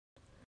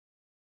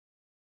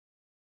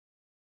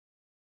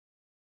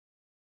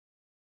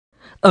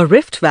A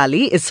rift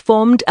valley is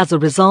formed as a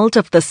result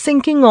of the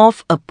sinking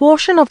of a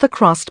portion of the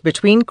crust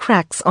between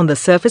cracks on the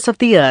surface of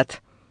the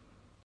earth.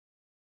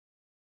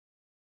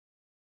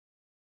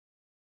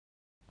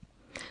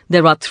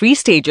 There are 3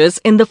 stages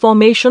in the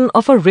formation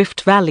of a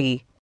rift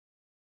valley.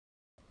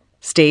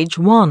 Stage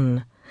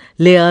 1.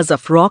 Layers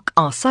of rock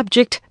are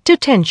subject to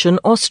tension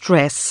or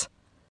stress.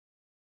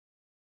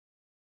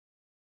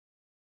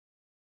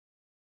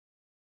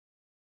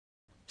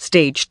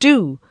 Stage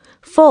 2.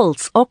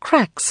 Faults or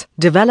cracks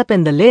develop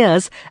in the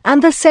layers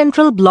and the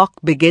central block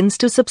begins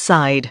to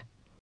subside.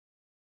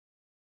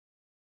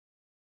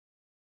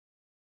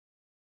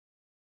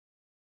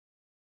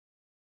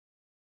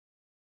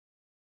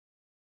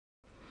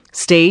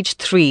 Stage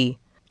 3.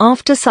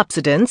 After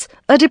subsidence,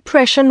 a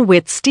depression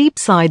with steep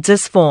sides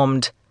is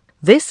formed.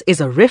 This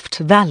is a rift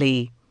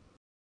valley.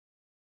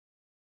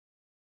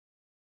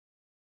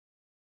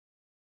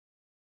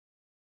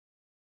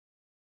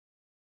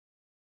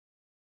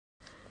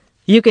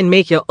 You can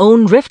make your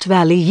own rift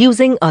valley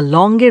using a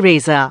long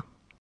eraser.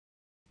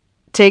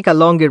 Take a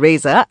long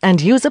eraser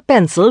and use a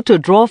pencil to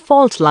draw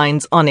fault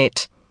lines on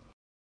it.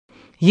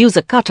 Use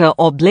a cutter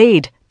or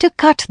blade to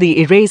cut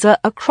the eraser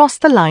across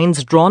the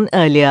lines drawn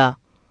earlier.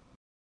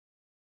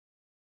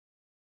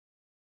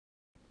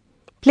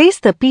 Place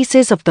the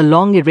pieces of the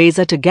long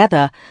eraser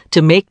together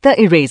to make the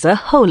eraser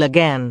whole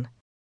again.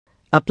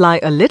 Apply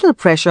a little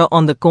pressure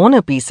on the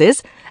corner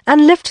pieces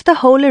and lift the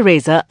whole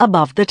eraser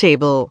above the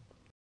table.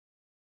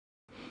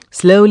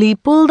 Slowly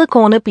pull the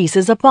corner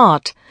pieces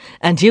apart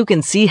and you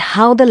can see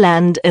how the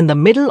land in the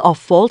middle of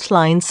fault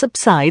lines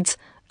subsides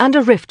and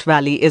a rift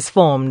valley is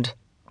formed.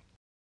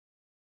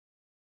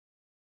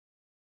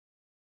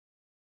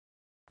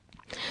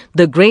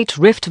 The Great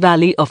Rift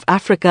Valley of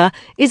Africa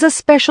is a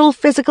special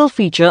physical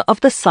feature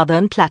of the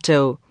Southern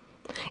Plateau.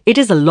 It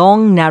is a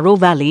long, narrow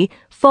valley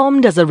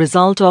formed as a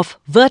result of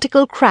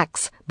vertical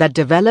cracks that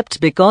developed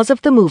because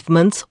of the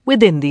movements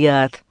within the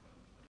earth.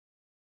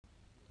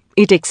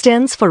 It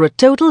extends for a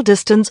total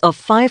distance of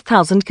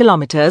 5,000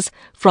 kilometers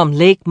from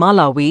Lake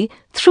Malawi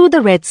through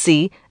the Red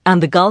Sea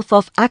and the Gulf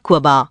of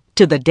Aqaba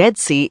to the Dead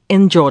Sea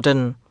in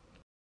Jordan.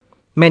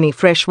 Many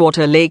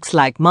freshwater lakes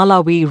like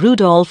Malawi,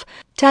 Rudolph,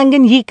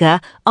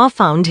 Tanganyika are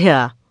found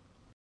here.